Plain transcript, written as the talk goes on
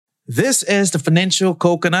This is the Financial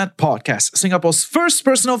Coconut Podcast, Singapore's first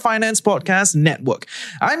personal finance podcast network.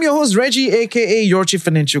 I'm your host, Reggie, aka your Chief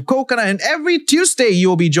Financial Coconut, and every Tuesday you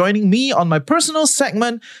will be joining me on my personal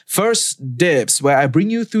segment, First Dibs, where I bring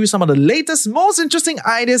you through some of the latest, most interesting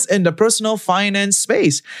ideas in the personal finance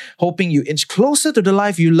space, hoping you inch closer to the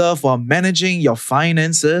life you love while managing your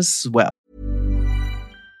finances well.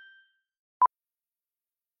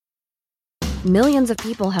 Millions of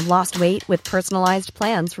people have lost weight with personalized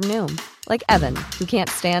plans from Noom. Like Evan, who can't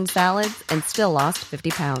stand salads and still lost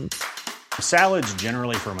 50 pounds. Salads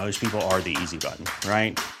generally for most people are the easy button,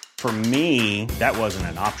 right? For me, that wasn't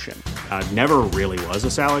an option. I never really was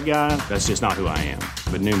a salad guy. That's just not who I am.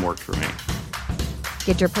 But Noom worked for me.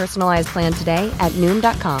 Get your personalized plan today at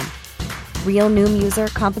Noom.com. Real Noom user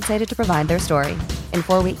compensated to provide their story. In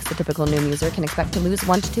 4 weeks, the typical Noom user can expect to lose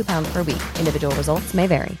 1 to 2 pounds per week. Individual results may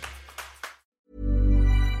vary.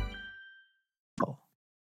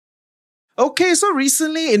 Okay, so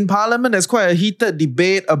recently in Parliament, there's quite a heated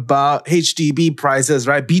debate about HDB prices,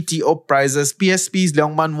 right? BTO prices, PSP's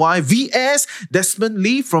Leong Man Wai vs Desmond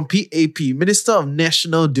Lee from PAP, Minister of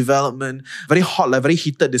National Development. Very hot, very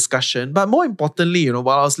heated discussion. But more importantly,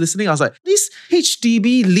 while I was listening, I was like, this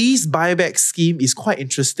HDB lease buyback scheme is quite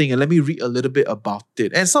interesting, and let me read a little bit about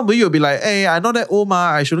it. And some of you will be like, hey, I know that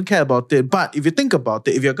Omar, I shouldn't care about it. But if you think about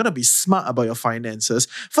it, if you're going to be smart about your finances,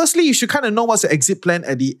 firstly, you should kind of know what's the exit plan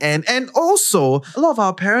at the end. And also, a lot of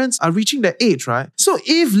our parents are reaching that age, right? So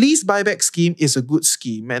if lease buyback scheme is a good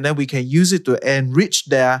scheme and then we can use it to enrich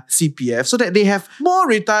their CPF so that they have more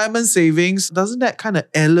retirement savings, doesn't that kind of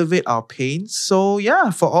elevate our pains? So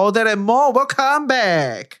yeah, for all that and more, welcome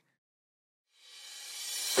back.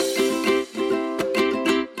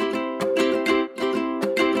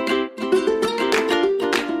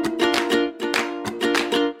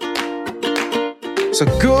 So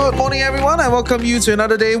good morning everyone, I welcome you to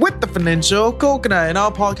another day with the Financial Coconut. In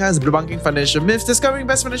our podcast, debunking financial myths, discovering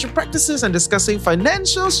best financial practices and discussing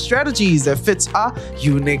financial strategies that fits our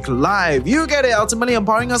unique life. You get it, ultimately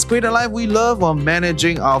empowering us to create a life we love while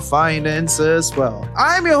managing our finances well.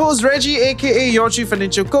 I'm your host Reggie, aka your Chief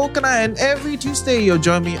Financial Coconut, and every Tuesday you'll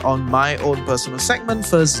join me on my own personal segment,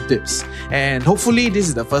 First Dibs. And hopefully this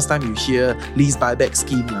is the first time you hear lease buyback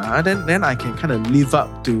scheme, then I can kind of live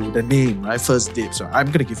up to the name, right? First Dibs. So I'm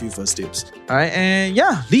going to give you first tips. All right. And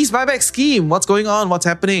yeah, lease buyback scheme. What's going on? What's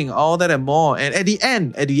happening? All that and more. And at the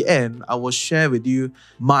end, I will share with you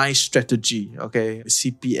my strategy. Okay.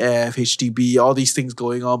 CPF, HDB, all these things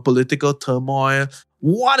going on, political turmoil.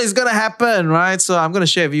 What is going to happen, right? So I'm going to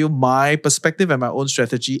share with you my perspective and my own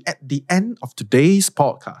strategy at the end of today's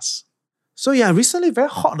podcast. So yeah, recently very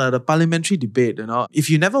hot, the parliamentary debate, If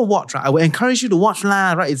you never watch, right, I would encourage you to watch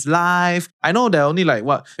right? It's live. I know there are only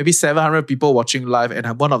maybe 700 people watching live and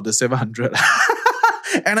I'm one of the 700.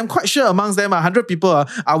 And I'm quite sure amongst them, 100 people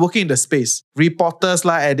are working in the space. Reporters,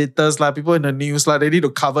 editors, people in the news, they need to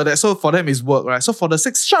cover that. So for them, it's work, right? So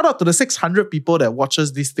shout out to the 600 people that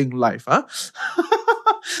watches this thing live, huh?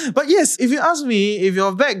 But yes, if you ask me, if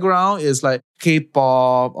your background is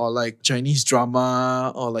K-pop or Chinese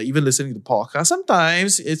drama or even listening to podcasts,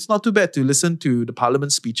 sometimes it's not too bad to listen to the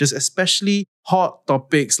parliament speeches, especially hot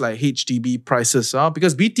topics like HDB prices.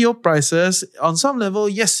 Because BTO prices, on some level,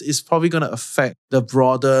 yes, it's probably going to affect the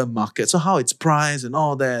broader market. So how it's priced and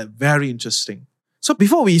all that, very interesting. So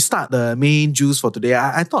before we start the main juice for today,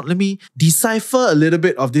 I thought let me decipher a little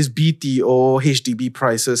bit of this BTO, HDB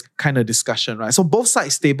prices kind of discussion, right? So both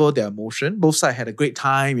sides stable their emotion. Both sides had a great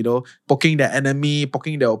time, poking their enemy,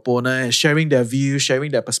 poking their opponent, and sharing their views,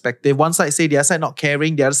 sharing their perspective. One side say the other side not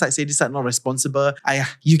caring, the other side say this side not responsible.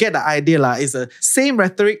 You get the idea, It's the same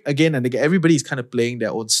rhetoric again and again. Everybody is kind of playing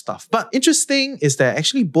their own stuff. But interesting is that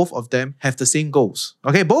actually both of them have the same goals.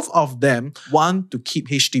 Okay, both of them want to keep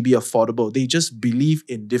HDB affordable. They just believe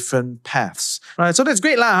in different paths, right? So that's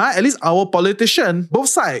great At least our politician, both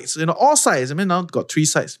sides, all sides. Now got 3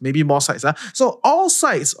 sides, maybe more sides. So all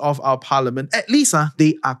sides of our parliament, at least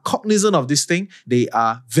they are cognizant of this thing. They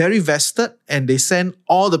are very vested and they send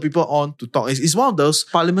all the people on to talk. It's one of those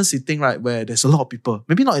parliament sitting, right, where there's a lot of people.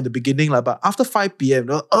 Maybe not in the beginning, but after 5 p.m,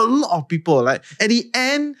 a lot of people. At the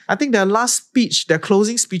end, I think their last speech, their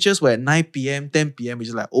closing speeches were at 9 p.m, 10 p.m, which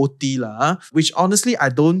is OT, which honestly, I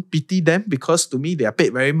don't pity them because to me, they are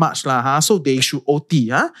paid very much, so they should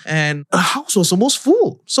OT. And a house was almost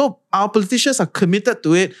full. So our politicians are committed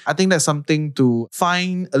to it. I think that's something to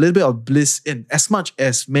find a little bit of bliss in, as much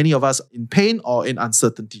as many of us in pain or in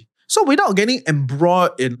uncertainty. So without getting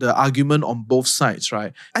embroiled in the argument on both sides,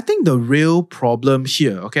 right? I think the real problem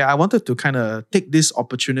here, okay, I wanted to kind of take this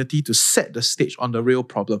opportunity to set the stage on the real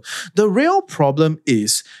problem. The real problem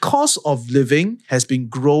is cost of living has been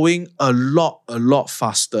growing a lot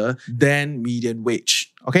faster than median wage.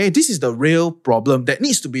 Okay, this is the real problem that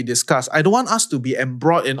needs to be discussed. I don't want us to be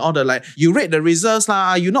embroiled in all the you read the results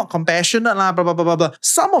lah, you're not compassionate lah, blah, blah, blah, blah, blah.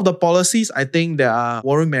 Some of the policies, I think there are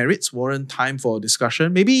warrant merits, warrant time for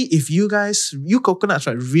discussion. Maybe if you guys, you coconuts,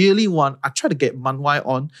 right, really want, I try to get Manwai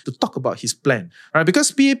on to talk about his plan, right?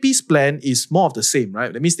 Because PAP's plan is more of the same,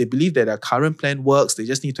 right? That means they believe that their current plan works. They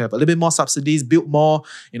just need to have a little bit more subsidies, build more.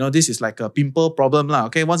 This is like a pimple problem lah.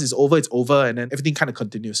 Okay, once it's over, and then everything kind of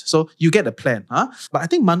continues. So you get the plan, huh? But I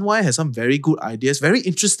think Manwai has some very good ideas, very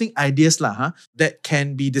interesting ideas that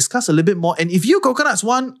can be discussed a little bit more. And if you coconuts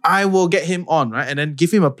want, I will get him on, right? And then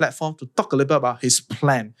give him a platform to talk a little bit about his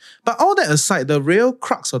plan. But all that aside, the real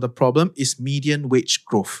crux of the problem is median wage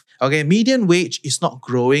growth. Okay, median wage is not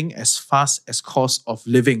growing as fast as cost of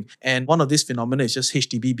living. And one of these phenomena is just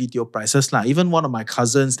HDB BTO prices. Even one of my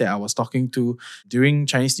cousins that I was talking to during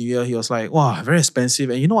Chinese New Year, he was like, wow, very expensive.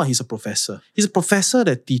 And you know what? He's a professor. He's a professor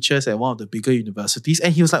that teaches at one of the bigger universities.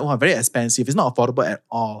 And he was like, wow, very expensive. It's not affordable at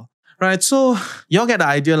all. Right, so y'all get the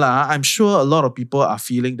idea lah. I'm sure a lot of people are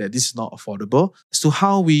feeling that this is not affordable. As to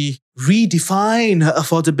how we redefine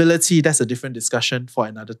affordability, that's a different discussion for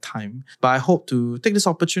another time. But I hope to take this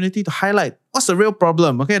opportunity to highlight what's the real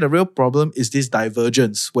problem. Okay, the real problem is this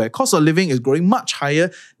divergence where cost of living is growing much higher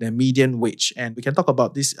than median wage. And we can talk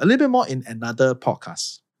about this a little bit more in another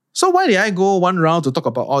podcast. So why did I go one round to talk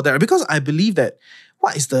about all that? Because I believe that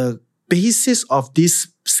what is the basis of this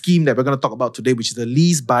scheme that we're going to talk about today, which is the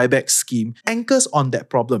Lease Buyback scheme, anchors on that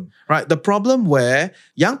problem, right? The problem where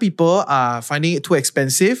young people are finding it too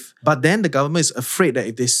expensive, but then the government is afraid that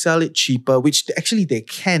if they sell it cheaper, which actually they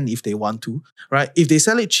can if they want to, right? If they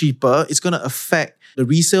sell it cheaper, it's going to affect the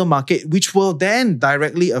resale market, which will then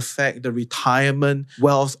directly affect the retirement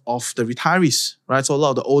wealth of the retirees, right? So a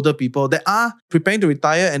lot of the older people that are preparing to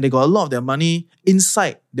retire and they got a lot of their money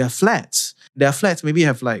inside their flats. Their flats maybe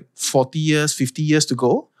have 40 years, 50 years to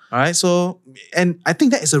go. All right. So, and I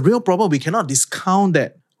think that is a real problem. We cannot discount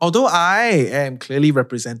that. Although I am clearly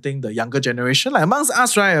representing the younger generation, amongst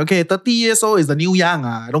us, right? Okay, 30 years old is the new young.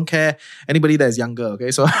 I don't care anybody that is younger.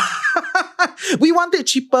 Okay, so we want it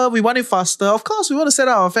cheaper. We want it faster. Of course, we want to set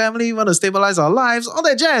up our family. We want to stabilize our lives. All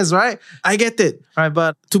that jazz, right? I get it. Right.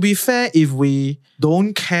 But to be fair, if we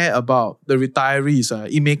don't care about the retirees,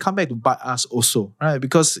 it may come back to bite us also, right?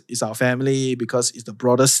 Because it's our family, because it's the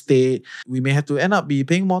broader state. We may have to end up be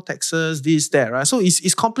paying more taxes, this, that, right? So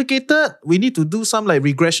it's complicated. We need to do some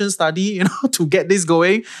regression study, to get this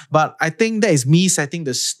going. But I think that is me setting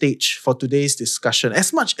the stage for today's discussion.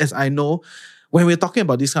 As much as I know, when we're talking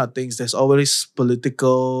about these kind of things, there's always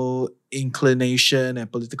political inclination and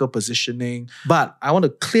political positioning. But I want to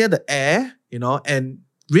clear the air, and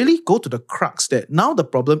really go to the crux that now the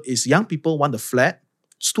problem is young people want the flat.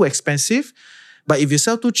 It's too expensive. But if you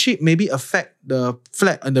sell too cheap, maybe affect the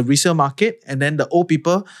flat and the resale market. And then the old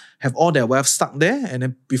people have all their wealth stuck there. And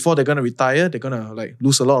then before they're going to retire, they're going to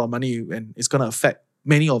lose a lot of money and it's going to affect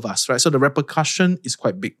many of us, right? So the repercussion is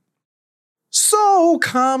quite big. So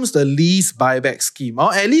comes the lease buyback scheme.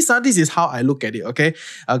 Or at least this is how I look at it, okay?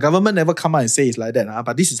 Government never come out and say it's like that,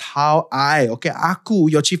 but this is how Aku,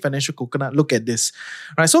 your chief financial coconut, look at this.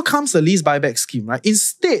 Right? So comes the lease buyback scheme, right?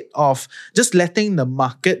 Instead of just letting the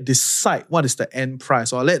market decide what is the end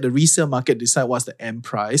price or let the resale market decide what's the end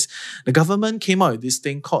price, the government came out with this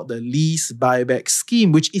thing called the lease buyback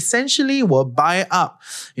scheme, which essentially will buy up,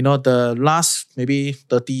 the last maybe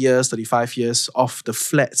 30 years, 35 years of the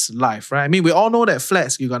flat's life, right? I mean, we all know that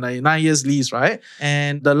flats, you got 9 years lease, right?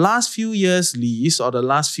 And the last few years lease or the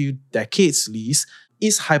last few decades lease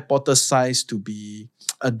is hypothesized to be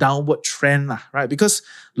a downward trend, right? Because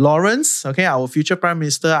Lawrence, our future Prime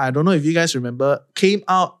Minister, I don't know if you guys remember, came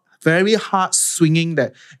out very hard swinging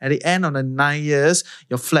that at the end of the 9 years,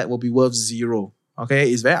 your flat will be worth zero.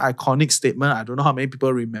 Okay, it's a very iconic statement. I don't know how many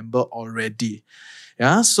people remember already.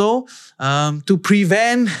 Yeah, so to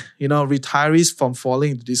prevent, retirees from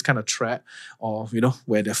falling into this kind of trap or,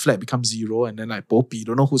 where their flat becomes zero and then you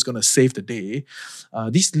don't know who's going to save the day.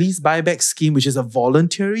 This lease buyback scheme, which is a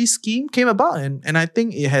voluntary scheme, came about and I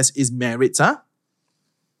think it has its merits.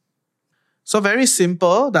 So very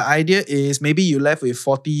simple. The idea is maybe you left with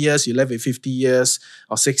 40 years, you left with 50 years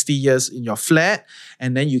or 60 years in your flat,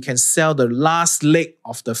 and then you can sell the last leg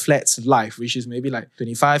of the flat's life, which is maybe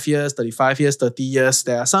 25 years, 35 years, 30 years.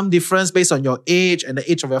 There are some difference based on your age and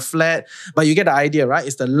the age of your flat, but you get the idea, right?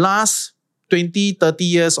 It's the last 20, 30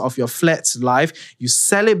 years of your flat's life, you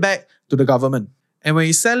sell it back to the government. And when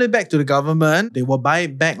you sell it back to the government, they will buy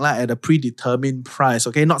it back at a predetermined price,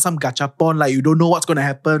 okay? Not some gachapon, like you don't know what's going to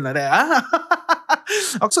happen like that.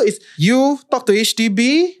 So if you talk to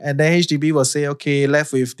HDB and then HDB will say, okay,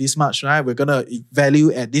 left with this much, right? We're going to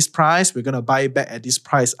value at this price. We're going to buy it back at this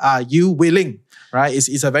price. Are you willing? Right?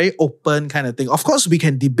 It's a very open kind of thing. Of course, we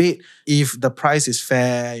can debate if the price is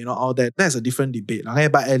fair, all that. That's a different debate. Okay?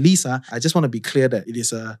 But at least I just want to be clear that it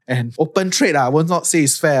is an open trade. I will not say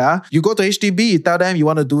it's fair. You go to HDB, you tell them you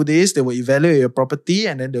want to do this, they will evaluate your property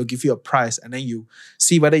and then they'll give you a price and then you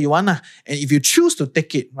see whether you want. And if you choose to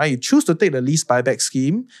take it, right? You choose to take the lease buyback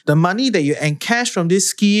scheme, the money that you encash from this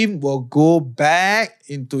scheme will go back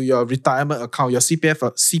into your retirement account, your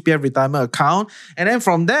CPF retirement account. And then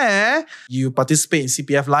from there, you participate in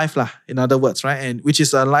CPF Life, in other words, right? And which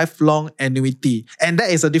is a lifelong annuity. And that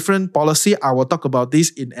is a different policy. I will talk about this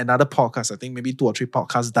in another podcast. I think maybe 2 or 3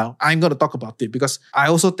 podcasts down. I'm going to talk about it because I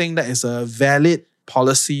also think that is a valid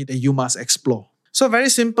policy that you must explore. So very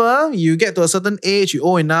simple, you get to a certain age, you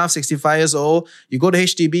owe enough, 65 years old, you go to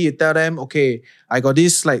HDB, you tell them, okay, I got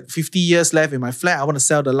this 50 years left in my flat, I want to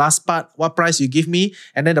sell the last part, what price you give me?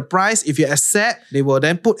 And then the price, if you accept, they will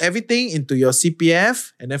then put everything into your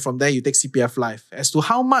CPF and then from there you take CPF Life. As to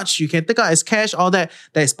how much you can take out as cash, all that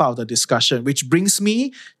is part of the discussion, which brings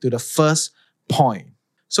me to the first point.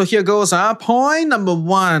 So here goes. Point number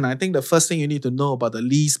 1. I think the first thing you need to know about the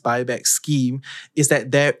lease buyback scheme is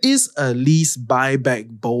that there is a lease buyback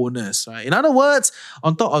bonus. Right? In other words,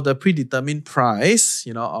 on top of the predetermined price,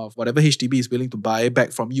 of whatever HDB is willing to buy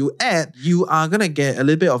back from you at, you are going to get a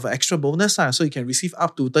little bit of an extra bonus. So you can receive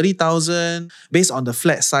up to 30,000 based on the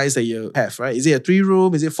flat size that you have. Right? Is it a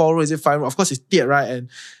 3-room? Is it 4-room? Is it 5-room? Of course, it's tiered, right? And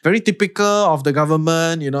very typical of the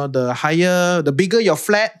government, the bigger your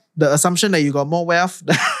flat, the assumption that you got more wealth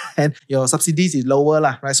and your subsidies is lower,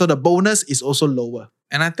 right? So the bonus is also lower.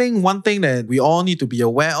 And I think one thing that we all need to be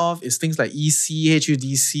aware of is things like EC,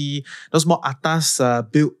 HUDC, those more atas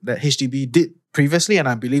build that HDB did previously, and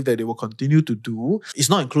I believe that they will continue to do. It's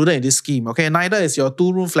not included in this scheme, okay? Neither is your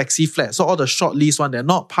 2-room flexi flat. So all the short lease one, they're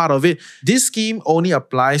not part of it. This scheme only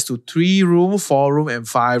applies to 3-room, 4-room, and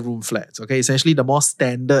 5-room flats, okay? Essentially the more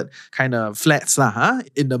standard kind of flats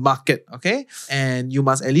in the market, okay? And you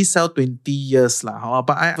must at least sell 20 years.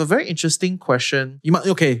 But I have a very interesting question. You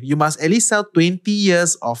must at least sell 20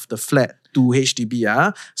 years of the flat to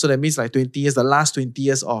HDB. So that means 20 years, the last 20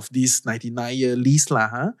 years of this 99-year lease.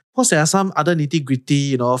 Of course, there are some other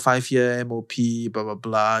nitty-gritty, 5-year MOP, blah, blah,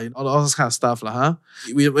 blah, all this kind of stuff.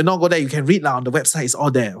 We'll not go there. You can read on the website. It's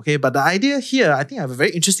all there. Okay, but the idea here, I think I have a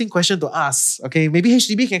very interesting question to ask. Okay, maybe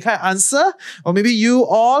HDB can kind of answer, or maybe you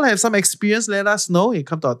all have some experience. Let us know. You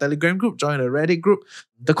come to our Telegram group, join the Reddit group.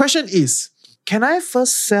 The question is, can I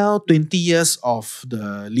first sell 20 years of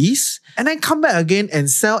the lease and then come back again and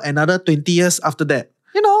sell another 20 years after that?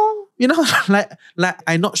 Like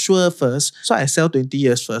I'm not sure first, so I sell 20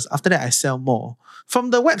 years first. After that, I sell more. From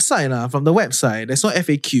the website, there's no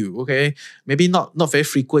FAQ, okay? Maybe not very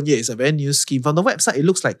frequent yet. It's a very new scheme. From the website, it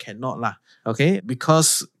looks like cannot, okay?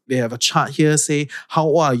 Because they have a chart here, say, how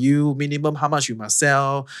old are you, minimum, how much you must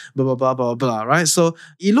sell, blah, blah, blah, blah, blah, right? So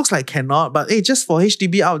it looks like cannot, but hey, just for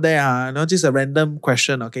HDB out there, just a random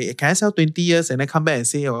question, okay? Can I sell 20 years and then come back and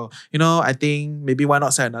say, I think maybe why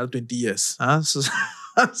not sell another 20 years?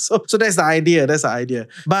 So that's the idea.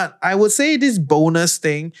 But I would say this bonus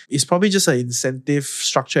thing is probably just an incentive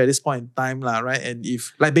structure at this point in time, right? And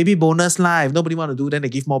if baby bonus, if nobody want to do, then they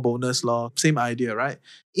give more bonus, same idea, right?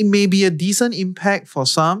 It may be a decent impact for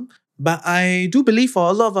some, but I do believe for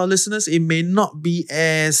a lot of our listeners, it may not be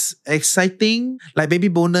as exciting, like baby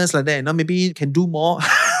bonus like that. Maybe you can do more.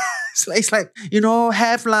 It's like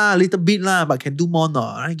have a little bit but can do more,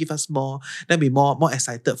 right? Give us more, then be more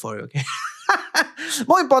excited for it, okay?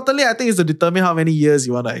 More importantly, I think is to determine how many years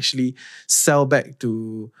you want to actually sell back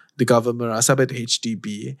to the government or sell back to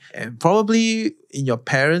HDB. And probably in your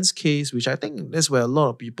parents' case, which I think that's where a lot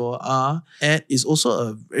of people are at, is also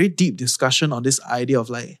a very deep discussion on this idea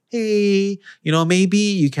of hey, maybe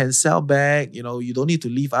you can sell back, you don't need to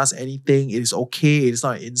leave us anything. It is okay. It's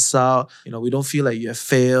not an insult. We don't feel like you have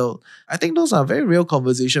failed. I think those are very real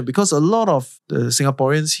conversations because a lot of the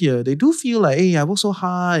Singaporeans here, they do feel like, hey, I work so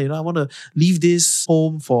hard, I want to leave this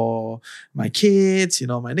home for my kids,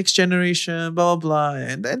 my next generation, blah, blah, blah.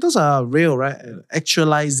 And those those are real, right?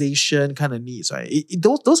 Actualization kind of needs, right?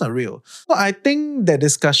 Those are real. So I think that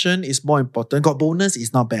discussion is more important. Got bonus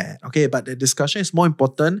is not bad, okay? But the discussion is more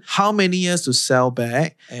important. How many years to sell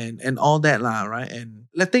back and all that, right? And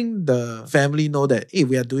letting the family know that, hey,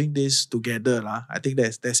 we are doing this together, I think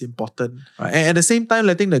that's important, right? And at the same time,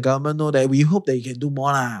 letting the government know that we hope that you can do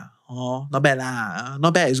more, Oh, not bad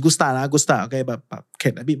Not bad. It's good start, okay? But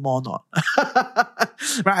can a bit more not?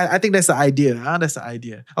 Right, I think that's the idea. That's the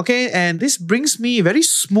idea. Okay, and this brings me very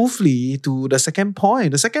smoothly to the second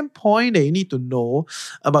point. The second point that you need to know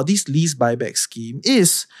about this lease buyback scheme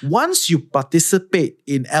is once you participate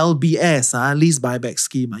in LBS, lease buyback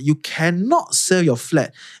scheme, you cannot sell your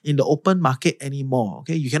flat in the open market anymore.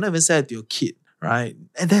 Okay, you cannot even sell it to your kid. Right?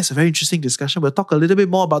 And that's a very interesting discussion. We'll talk a little bit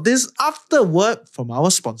more about this after word from our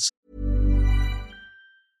sponsor.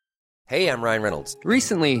 Hey, I'm Ryan Reynolds.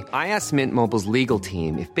 Recently, I asked Mint Mobile's legal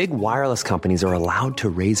team if big wireless companies are allowed to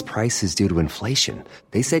raise prices due to inflation.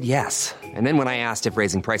 They said yes. And then when I asked if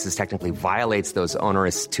raising prices technically violates those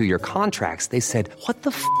onerous 2-year contracts, they said, "What the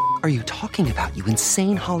f*** are you talking about, you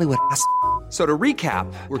insane Hollywood ass?" So to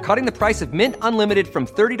recap, we're cutting the price of Mint Unlimited from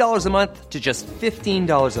 $30 a month to just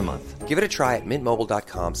 $15 a month. Give it a try at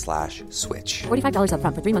mintmobile.com/switch. $45 up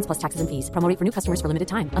front for 3 months plus taxes and fees. Promo rate for new customers for limited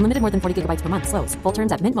time. Unlimited more than 40 gigabytes per month. Slows full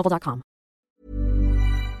terms at mintmobile.com.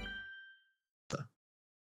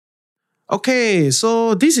 Okay,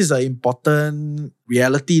 so this is an important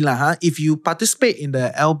reality. If you participate in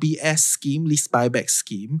the LBS scheme, lease buyback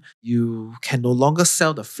scheme, you can no longer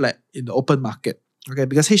sell the flat in the open market. Okay,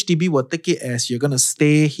 because HDB will take it as you're going to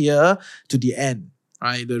stay here to the end,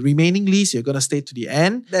 right? The remaining lease, you're going to stay to the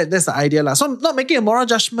end. That's the idea. So I'm not making a moral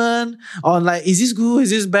judgment on is this good,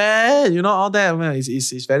 is this bad? All that.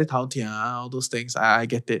 It's very touty, all those things. I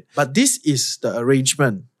get it. But this is the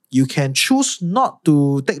arrangement. You can choose not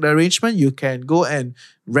to take the arrangement. You can go and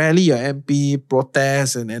rally your MP,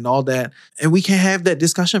 protest and all that. And we can have that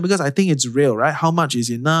discussion because I think it's real, right? How much is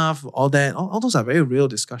enough? All that. All those are very real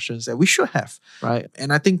discussions that we should have, right?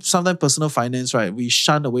 And I think sometimes personal finance, right? We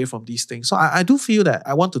shun away from these things. So I do feel that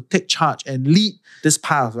I want to take charge and lead this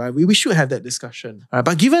path, right? We should have that discussion. Right?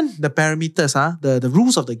 But given the parameters, the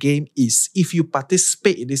rules of the game is if you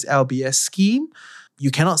participate in this LBS scheme,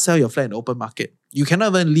 you cannot sell your flat in the open market. You cannot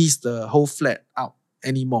even lease the whole flat out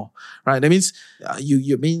anymore, right? That means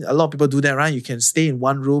you mean a lot of people do that, right? You can stay in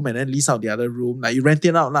one room and then lease out the other room. You rent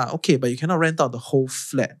it out, okay, but you cannot rent out the whole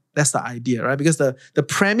flat. That's the idea, right? Because the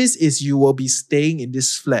premise is you will be staying in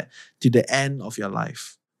this flat to the end of your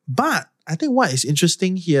life. But I think what is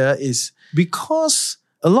interesting here is because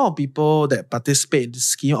a lot of people that participate in this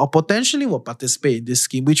scheme or potentially will participate in this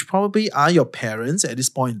scheme, which probably are your parents at this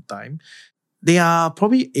point in time, they are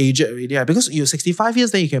probably aged already, right? Because you're 65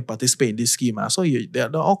 years, then you can participate in this scheme. So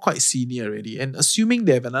they're all quite senior already. And assuming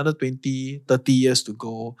they have another 20, 30 years to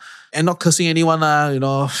go, and not cursing anyone,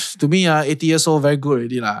 to me, 80 years old, very good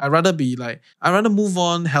already. I'd rather move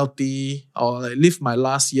on healthy or live my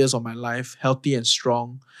last years of my life healthy and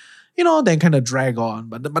strong, then kind of drag on.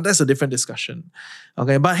 But that's a different discussion.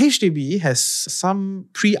 Okay, but HDB has some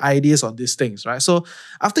pre-ideas on these things, right? So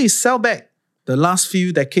after you sell back the last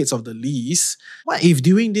few decades of the lease, what if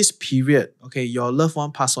during this period, okay, your loved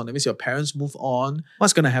one passed on, that means your parents move on,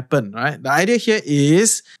 what's going to happen, right? The idea here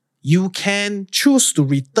is you can choose to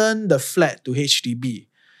return the flat to HDB,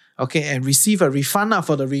 okay, and receive a refund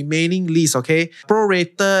for the remaining lease, okay,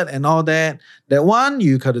 prorated and all that. That one,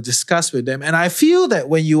 you got to discuss with them. And I feel that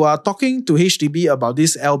when you are talking to HDB about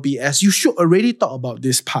this LBS, you should already talk about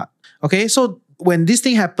this part, okay? So when this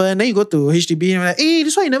thing happened, then you go to HDB and you're like, hey,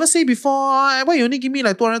 this one you never say before. Why you only give me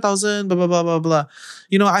 200,000, blah, blah, blah, blah, blah.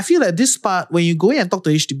 I feel that this part, when you go in and talk to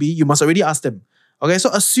HDB, you must already ask them. Okay, so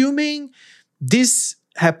assuming this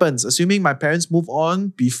happens, assuming my parents move on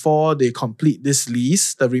before they complete this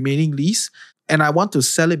lease, the remaining lease, and I want to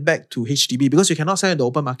sell it back to HDB because you cannot sell it in the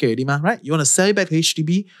open market already, right? You want to sell it back to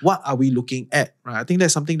HDB, what are we looking at? Right? I think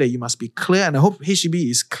that's something that you must be clear, and I hope HDB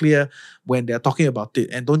is clear when they're talking about it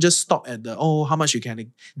and don't just stop at how much you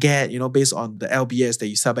can get, based on the LBS that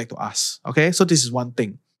you sell back to us. Okay, so this is one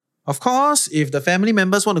thing. Of course, if the family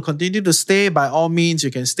members want to continue to stay, by all means,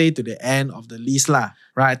 you can stay to the end of the lease right?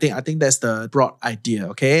 I think that's the broad idea,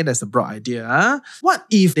 okay? That's the broad idea. What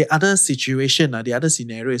if the other situation, the other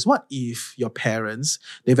scenario is, what if your parents,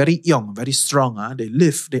 they're very young, very strong, they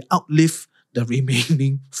outlive the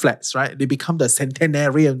remaining flats, right? They become the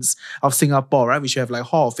centenarians of Singapore, right? We should have like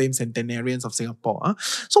Hall of Fame centenarians of Singapore.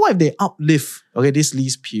 So what if they outlive, this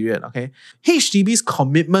lease period, HDB's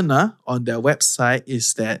commitment on their website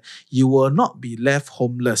is that you will not be left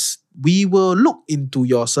homeless. We will look into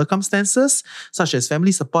your circumstances, such as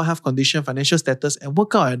family support, health condition, financial status, and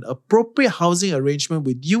work out an appropriate housing arrangement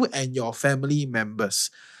with you and your family members.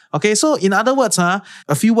 Okay, so in other words, a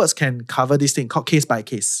few words can cover this thing called case by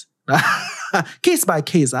case. Case by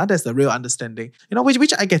case, that's the real understanding.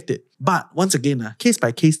 Which I get it. But once again, case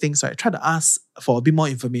by case things, right? Try to ask for a bit more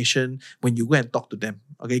information when you go and talk to them.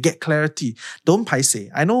 Okay, get clarity. Don't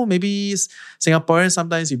paiseh. I know maybe Singaporeans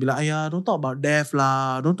sometimes you'll be like, don't talk about death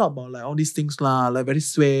lah, don't talk about like all these things lah, like very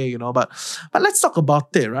sway, but let's talk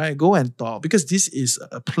about it, right? Go and talk, because this is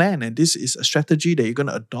a plan and this is a strategy that you're going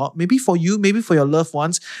to adopt. Maybe for you, maybe for your loved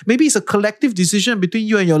ones. Maybe it's a collective decision between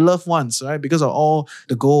you and your loved ones, right? Because of all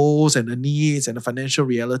the goals and the needs and the financial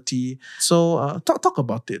reality. So talk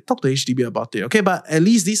about it. Talk to HDB about it. Okay, but at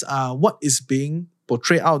least these are what is being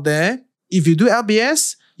portrayed out there. If you do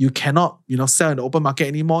LBS, you cannot, sell in the open market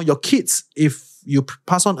anymore. Your kids, if you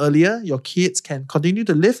pass on earlier, your kids can continue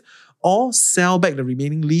to live or sell back the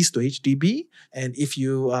remaining lease to HDB. And if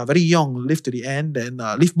you are very young, live to the end, then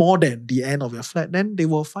live more than the end of your flat, then they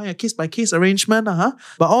will find a case-by-case arrangement.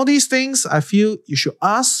 But all these things, I feel you should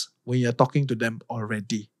ask when you're talking to them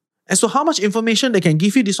already. And so how much information they can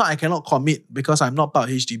give you, this one I cannot commit because I'm not part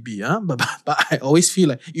of HDB. But I always feel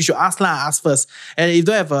like you should ask first. And if you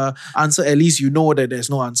don't have an answer, at least you know that there's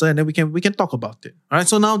no answer, and then we can talk about it. All right,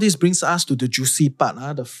 so now this brings us to the juicy part,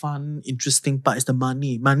 the fun, interesting part is the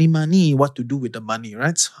money. Money, what to do with the money,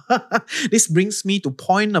 right? So this brings me to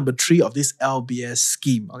point number 3 of this LBS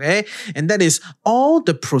scheme, okay? And that is all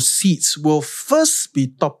the proceeds will first be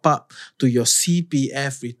topped up to your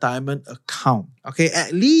CPF retirement account, okay?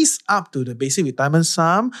 At least up to the basic retirement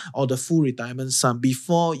sum or the full retirement sum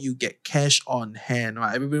before you get cash on hand,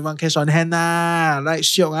 right? Everybody want cash on hand, right?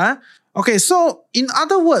 Shiok, Okay, so in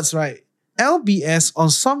other words, right, LBS on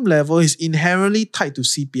some level is inherently tied to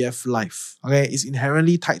CPF Life. Okay, it's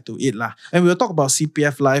inherently tied to it lah. And we'll talk about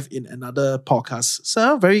CPF Life in another podcast.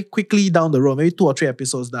 So very quickly down the road, maybe 2 or 3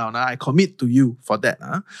 episodes down, I commit to you for that.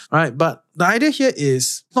 Right, but the idea here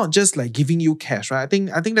is not just like giving you cash, right? I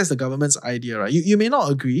think that's the government's idea, right? You may not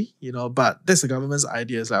agree, but that's the government's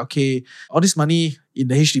idea. It's like, okay, all this money in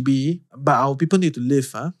the HDB, but our people need to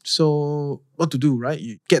live. So what to do, right?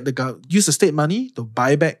 You get use the state money to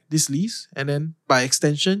buy back this lease, and then by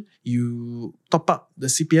extension, you top up the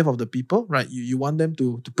CPF of the people, right? You want them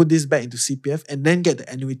to put this back into CPF and then get the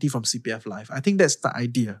annuity from CPF Life. I think that's the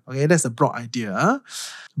idea. Okay, that's the broad idea.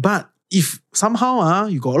 But if somehow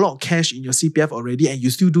you got a lot of cash in your CPF already and you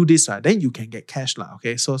still do this, then you can get cash lah.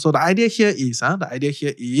 Okay, so the idea here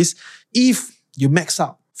is if you max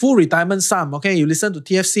out full retirement sum, okay, you listen to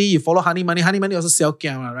TFC, you follow Honey Money also sell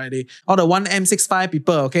kiang, right? All the 1M65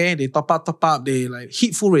 people, okay, they top up, they like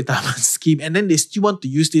hit full retirement scheme, and then they still want to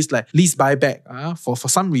use this like lease buyback for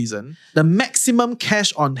some reason. The maximum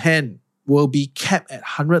cash on hand will be capped at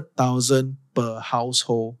 100,000 per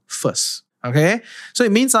household first. Okay, so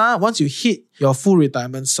it means once you hit your full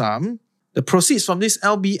retirement sum, the proceeds from this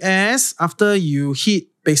LBS, after you hit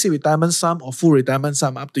basic retirement sum or full retirement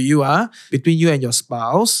sum, up to you, between you and your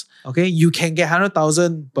spouse, okay, you can get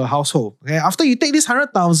 100,000 per household. Okay, after you take this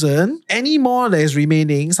 100,000, any more that is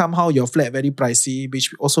remaining, somehow your flat very pricey,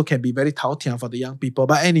 which also can be very tao tiang for the young people.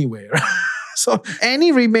 But anyway, right? So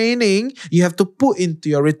any remaining, you have to put into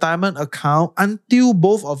your retirement account until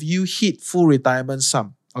both of you hit full retirement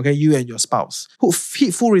sum. Okay, you and your spouse who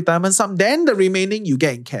hit full retirement sum, then the remaining you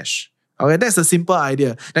get in cash. Okay, that's the simple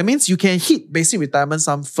idea. That means you can hit basic retirement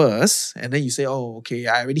sum first, and then you say, oh, okay,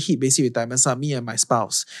 I already hit basic retirement sum, me and my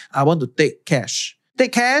spouse. I want to take cash.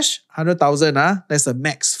 Take cash, 100,000, that's the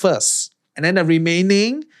max first. And then the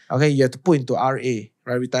remaining, okay, you have to put into RA, right,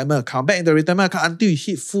 retirement account, back into retirement account until you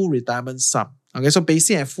hit full retirement sum. Okay, so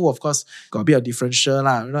basic and full, of course, got a bit of differential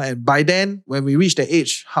lah, and by then, when we reach the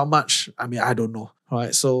age, how much, I don't know.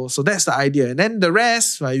 Right, so that's the idea. And then the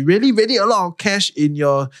rest, right, you really a lot of cash in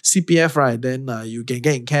your CPF, right, then you can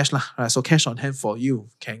get in cash lah. Right, so cash on hand for you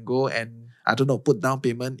can go and, put down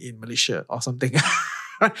payment in Malaysia or something.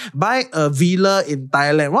 Buy a villa in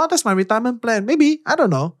Thailand. Well, that's my retirement plan. Maybe, I don't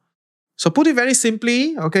know. So put it very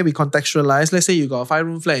simply, okay, we contextualize. Let's say you got a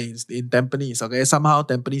 5-room flat in Tampines, okay? Somehow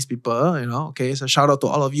Tampines people, okay? So shout out to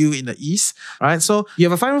all of you in the East, right? So you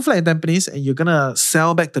have a 5-room flat in Tampines and you're gonna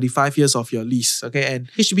sell back 35 years of your lease, okay?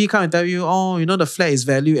 And HDB come and tell you, the flat is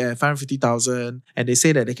valued at 550,000 and they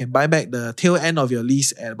say that they can buy back the tail end of your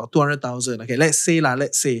lease at about 200,000, okay? Let's say.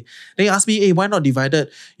 Then you ask me, hey, why not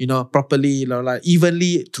divided, properly, like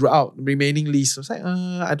evenly throughout the remaining lease? I was like,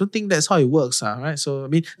 I don't think that's how it works, right? So, I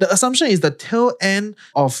mean, the assumption is the tail end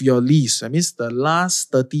of your lease. That means the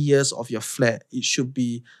last 30 years of your flat, it should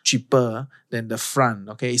be cheaper than the front,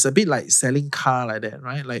 okay? It's a bit like selling car like that,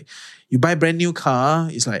 right? Like you buy brand new car,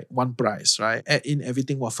 it's like one price, right? Add in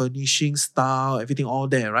everything, furnishing, style, everything all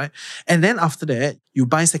there, right? And then after that, you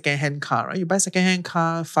buy second-hand car, right? You buy second-hand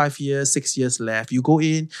car, 5 years, 6 years left. You go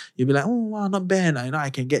in, you'll be like, oh, wow, not bad. I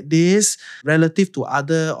can get this relative to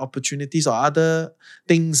other opportunities or other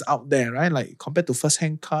things out there, right? Like compared to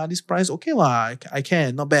first-hand car, this price, okay, I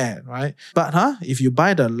can, not bad, right? But if you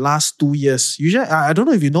buy the last 2 years, usually, I don't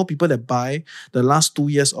know if you know people that buy the last 2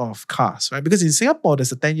 years of cars, right? Because in Singapore,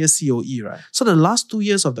 there's a 10-year COE, right? So the last 2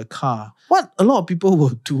 years of the car, what a lot of people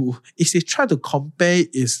will do is they try to compare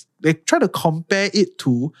it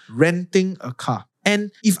to renting a car.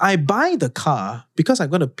 And if I buy the car, because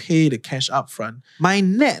I'm going to pay the cash up front, my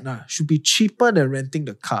net should be cheaper than renting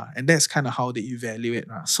the car. And that's kind of how they evaluate.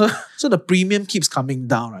 So the premium keeps coming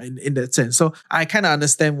down, right, in that sense. So I kind of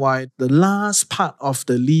understand why the last part of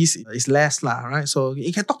the lease is less, right? So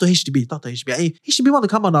you can talk to HDB. Hey, HDB want to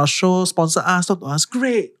come on our show, sponsor us, talk to us.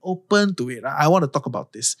 Great, open to it. Right? I want to talk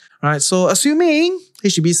about this. Right? So assuming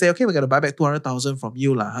HDB say, okay, we're going to buy back 200,000 from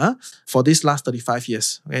you for this last 35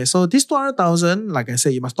 years. Okay, so this 200,000, like I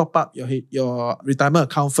said, you must top up your retirement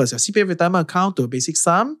account first, your CPF retirement account to a basic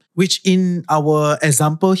sum, which in our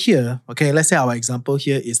example here, okay, let's say our example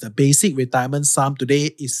here is the basic retirement sum today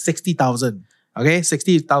is 60,000. Okay,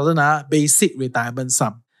 60,000 basic retirement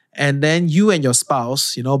sum. And then you and your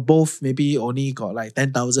spouse, both maybe only got like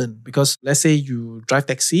 10,000 because let's say you drive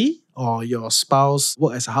taxi or your spouse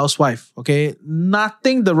work as a housewife, okay?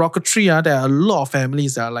 Nothing the rocketry, there are a lot of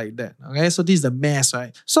families that are like that, okay? So this is the mess,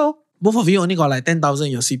 right? So both of you only got like 10,000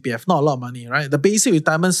 in your CPF, not a lot of money, right? The basic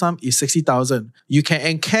retirement sum is 60,000. You can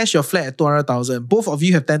encash your flat at 200,000. Both of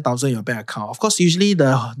you have 10,000 in your bank account. Of course, usually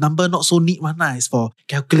the number not so neat one is for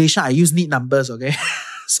calculation. I use neat numbers, okay?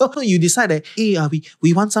 So you decide that, hey,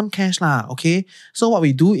 we want some cash okay? So what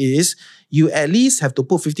we do is, you at least have to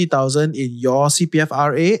put 50,000 in your CPF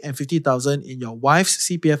RA and 50,000 in your wife's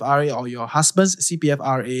CPF RA or your husband's CPF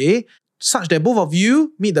RA, such that both of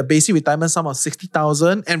you meet the basic retirement sum of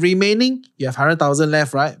 60,000 and remaining, you have 100,000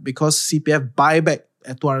 left, right? Because CPF buyback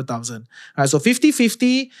at 200,000. Right, so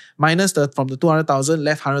 50-50 minus from the 200,000,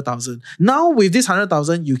 left 100,000. Now with this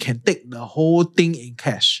 100,000, you can take the whole thing in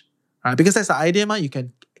cash. Right? Because that's the idea, you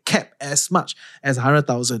can cap as much as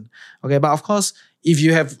 100,000. Okay, but of course, if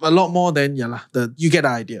you have a lot more, then you get the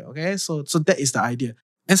idea. Okay, so that is the idea.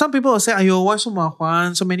 And some people will say, ayo, why so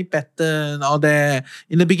mahwan, so many pattern, all that.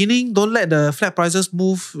 In the beginning, don't let the flat prices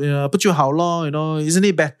move, put you how long, isn't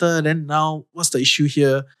it better? Then now, what's the issue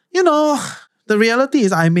here? The reality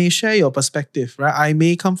is I may share your perspective, right? I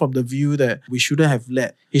may come from the view that we shouldn't have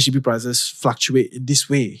let HDB prices fluctuate in this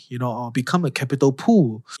way, or become a capital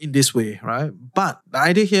pool in this way, right? But the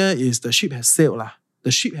idea here is the ship has sailed.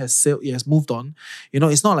 The ship has sailed, it has moved on.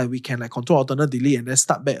 It's not like we can control alternate delete and then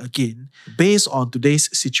start back again. Based on today's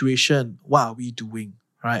situation, what are we doing?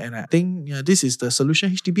 Right, and I think this is the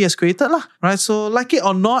solution HDB has created, right? So, like it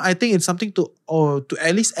or not, I think it's something to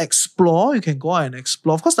at least explore. You can go out and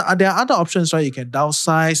explore. Of course, there are other options, right? You can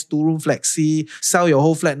downsize, 2-room flexi, sell your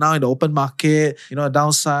whole flat now in the open market.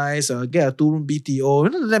 Downsize, get a 2-room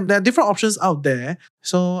BTO. There are different options out there.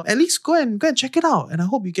 So at least go and check it out. And I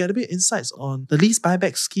hope you get a bit of insights on the lease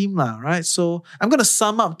buyback scheme, right? So I'm going to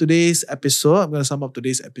sum up today's episode.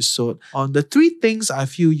 On the 3 things I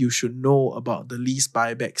feel you should know about the lease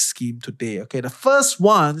buyback scheme today. Okay, the first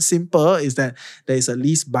one, simple, is that there is a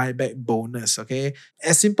lease buyback bonus. Okay,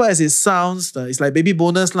 as simple as it sounds, it's like baby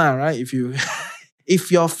bonus, right?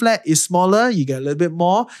 If your flat is smaller, you get a little bit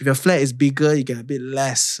more. If your flat is bigger, you get a bit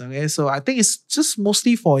less. Okay, so I think it's just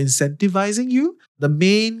mostly for incentivizing you. The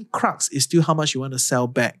main crux is still how much you want to sell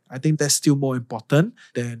back. I think that's still more important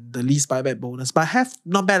than the lease buyback bonus. But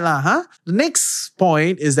not bad The next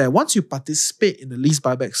point is that once you participate in the lease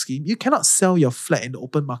buyback scheme, you cannot sell your flat in the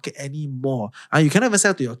open market anymore. You cannot even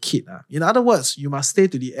sell to your kid. In other words, you must stay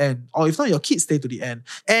to the end. Or if not, your kids stay to the end.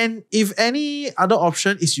 And if any other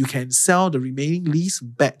option is you can sell the remaining lease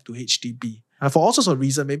back to HDB. For all sorts of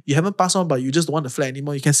reasons, maybe you haven't passed on, but you just don't want the flat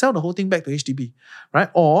anymore, you can sell the whole thing back to HDB, right?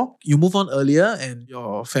 Or you move on earlier and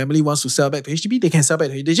your family wants to sell back to HDB, they can sell back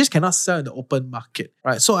to HDB. They just cannot sell in the open market,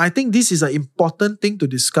 right? So I think this is an important thing to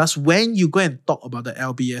discuss when you go and talk about the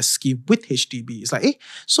LBS scheme with HDB. It's like,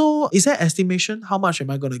 so is there estimation? How much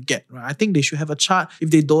am I going to get, right? I think they should have a chart.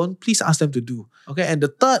 If they don't, please ask them to do. Okay, and the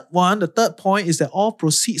third point is that all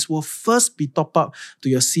proceeds will first be topped up to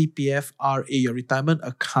your CPF RA, your retirement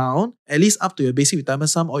account, at least up to your basic retirement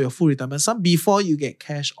sum or your full retirement sum before you get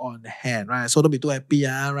cash on hand, right? So don't be too happy,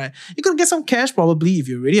 right? You're going to get some cash probably if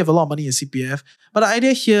you already have a lot of money in CPF. But the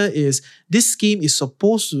idea here is this scheme is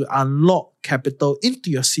supposed to unlock capital into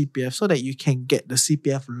your CPF so that you can get the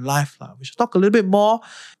CPF life. We should talk a little bit more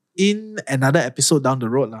in another episode down the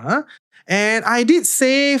road. And I did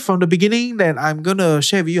say from the beginning that I'm going to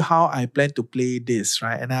share with you how I plan to play this,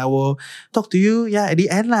 right? And I will talk to you, at the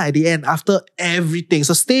end, after everything.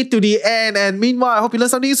 So stay to the end. And meanwhile, I hope you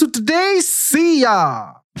learned something useful today. See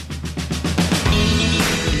ya!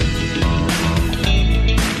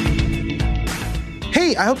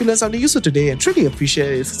 Hey, I hope you learned something useful today and truly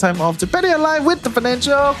appreciate it. It's time off to better your life with the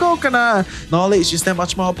Financial Coconut. Knowledge is that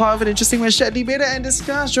much more powerful and interesting when shared, debated and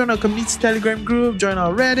discussed. Join our community Telegram group, join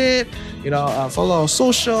our Reddit, follow our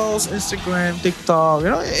socials, Instagram, TikTok.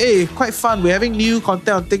 Quite fun. We're having new content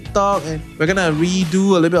on TikTok and we're gonna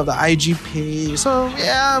redo a little bit of the IG page. So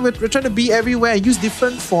we're trying to be everywhere and use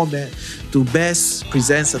different formats to best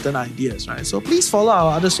present certain ideas, right? So please follow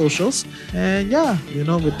our other socials. And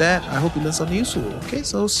with that, I hope you learned something useful. Okay,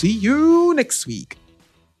 so see you next week.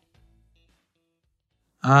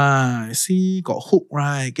 I see, got hook,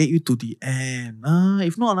 right? Get you to the end.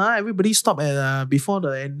 If not, everybody stop at before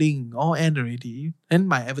the ending. All end already. And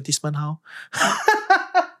my advertisement, how?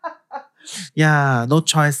 No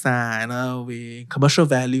choice. We commercial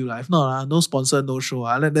value. If not, no sponsor, no show.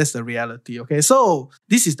 That's the reality. Okay, so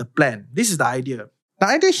this is the plan. This is the idea. The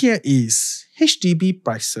idea here is HDB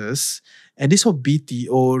prices and this whole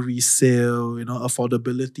BTO resale,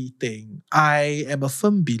 affordability thing. I am a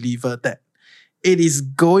firm believer that it is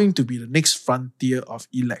going to be the next frontier of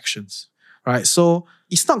elections, right? So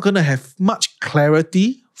it's not going to have much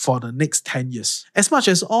clarity for the next 10 years. As much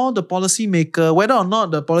as all the policymaker, whether or not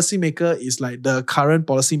the policymaker is like the current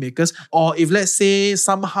policymakers, or if let's say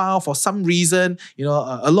somehow for some reason, a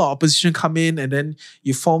lot of opposition come in and then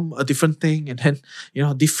you form a different thing and then,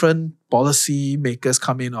 different policy makers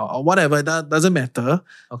come in or whatever, that doesn't matter.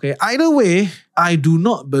 Okay. Either way, I do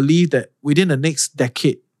not believe that within the next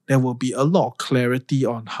decade, there will be a lot of clarity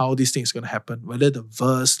on how this thing is going to happen, whether the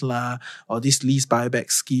verse or this lease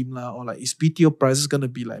buyback scheme or is BTO prices going to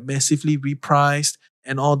be massively repriced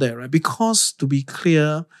and all that, right? Because to be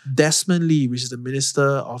clear, Desmond Lee, which is the Minister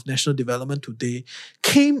of National Development today,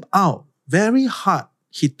 came out very hard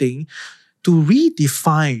hitting to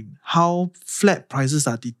redefine how flat prices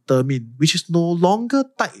are determined, which is no longer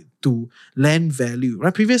tied to land value,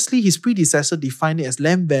 right? Previously, his predecessor defined it as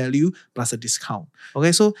land value plus a discount.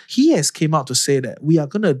 Okay, so he has came out to say that we are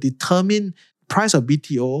going to determine price of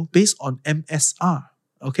BTO based on MSR,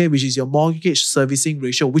 okay, which is your mortgage servicing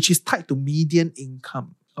ratio, which is tied to median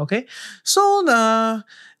income. Okay, so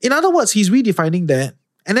in other words, he's redefining that,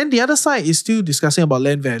 and then the other side is still discussing about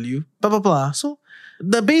land value, blah blah blah. So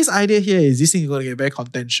the base idea here is this thing is going to get very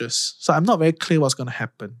contentious. So I'm not very clear what's going to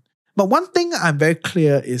happen. But one thing I'm very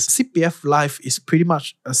clear is CPF Life is pretty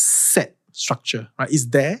much a set structure, right? It's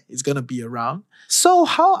there, it's going to be around. So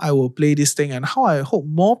how I will play this thing and how I hope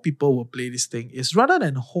more people will play this thing is rather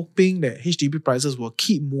than hoping that HDB prices will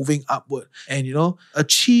keep moving upward and,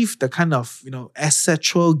 achieve the kind of, asset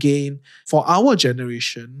gain for our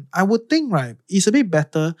generation, I would think, right, it's a bit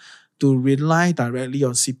better to rely directly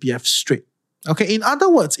on CPF straight. Okay, in other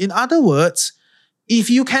words, if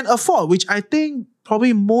you can afford, which I think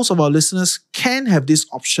probably most of our listeners can have this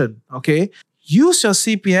option, okay, use your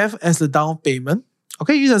CPF as the down payment.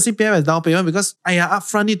 Okay, use your CPF as down payment because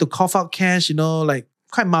upfront need to cough out cash,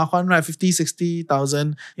 quite mahwan, right? 50,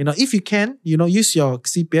 60,000. If you can, use your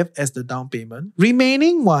CPF as the down payment.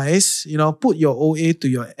 Remaining wise, put your OA to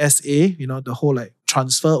your SA, the whole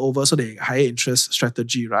transfer over so they higher interest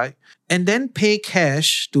strategy, right? And then pay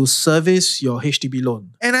cash to service your HDB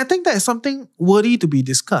loan. And I think that is something worthy to be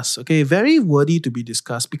discussed, okay? Very worthy to be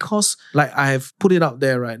discussed because I have put it out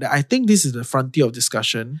there, right? That I think this is the frontier of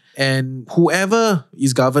discussion and whoever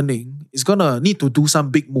is governing is going to need to do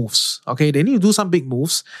some big moves, okay? They need to do some big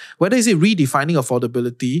moves, whether is it redefining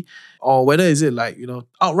affordability or whether is it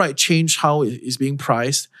outright change how it is being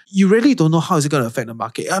priced. You really don't know how is it going to affect the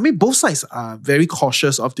market. I mean, both sides are very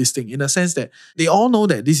cautious of this thing in a sense that they all know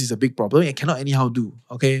that this is a big problem. It cannot anyhow do.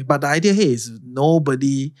 Okay. But the idea here is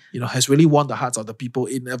nobody, has really won the hearts of the people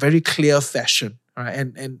in a very clear fashion. Right.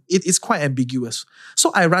 And it's quite ambiguous.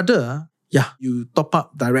 So I rather, you top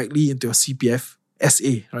up directly into your CPF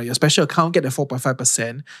SA, right? Your special account, get the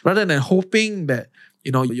 4.5%, rather than hoping that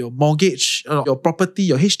your mortgage, your property,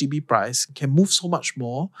 your HDB price can move so much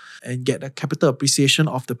more and get the capital appreciation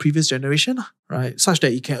of the previous generation, right? Such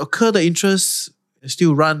that it can occur the interest and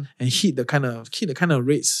still run and hit the kind of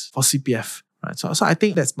rates for CPF. Right, so I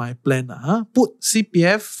think that's my plan. Put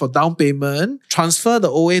CPF for down payment, transfer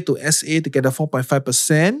the OA to SA to get the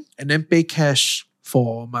 4.5%, and then pay cash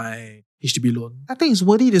for my HDB loan. I think it's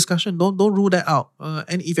worthy discussion. Don't rule that out.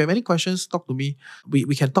 And if you have any questions, talk to me.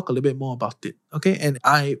 We can talk a little bit more about it. Okay. And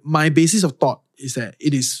my basis of thought is that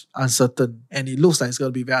it is uncertain, and it looks like it's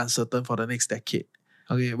going to be very uncertain for the next decade.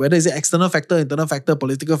 Okay. Whether it's an external factor, internal factor,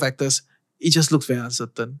 political factors, it just looks very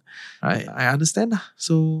uncertain. Right? I understand.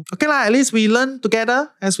 So, okay at least we learn together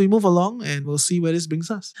as we move along, and we'll see where this brings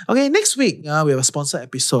us. Okay, next week, we have a sponsored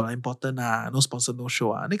episode. Important, no sponsor, no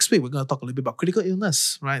show. Next week, we're going to talk a little bit about critical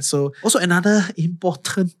illness, right? So, also another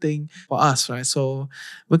important thing for us, right? So,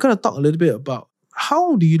 we're going to talk a little bit about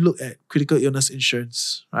how do you look at critical illness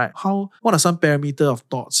insurance, right? What are some parameters of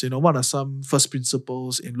thoughts? What are some first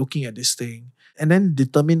principles in looking at this thing? And then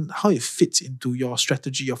determine how it fits into your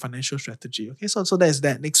strategy, your financial strategy. Okay, so that's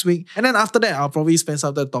that next week. And then after that, I'll probably spend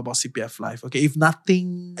some time talk about CPF Life. Okay,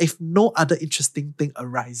 if no other interesting thing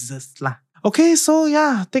arises lah. Okay, so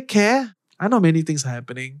take care. I know many things are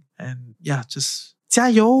happening, and just 加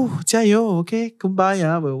油. Okay, goodbye.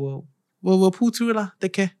 We'll pull through lah.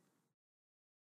 Take care.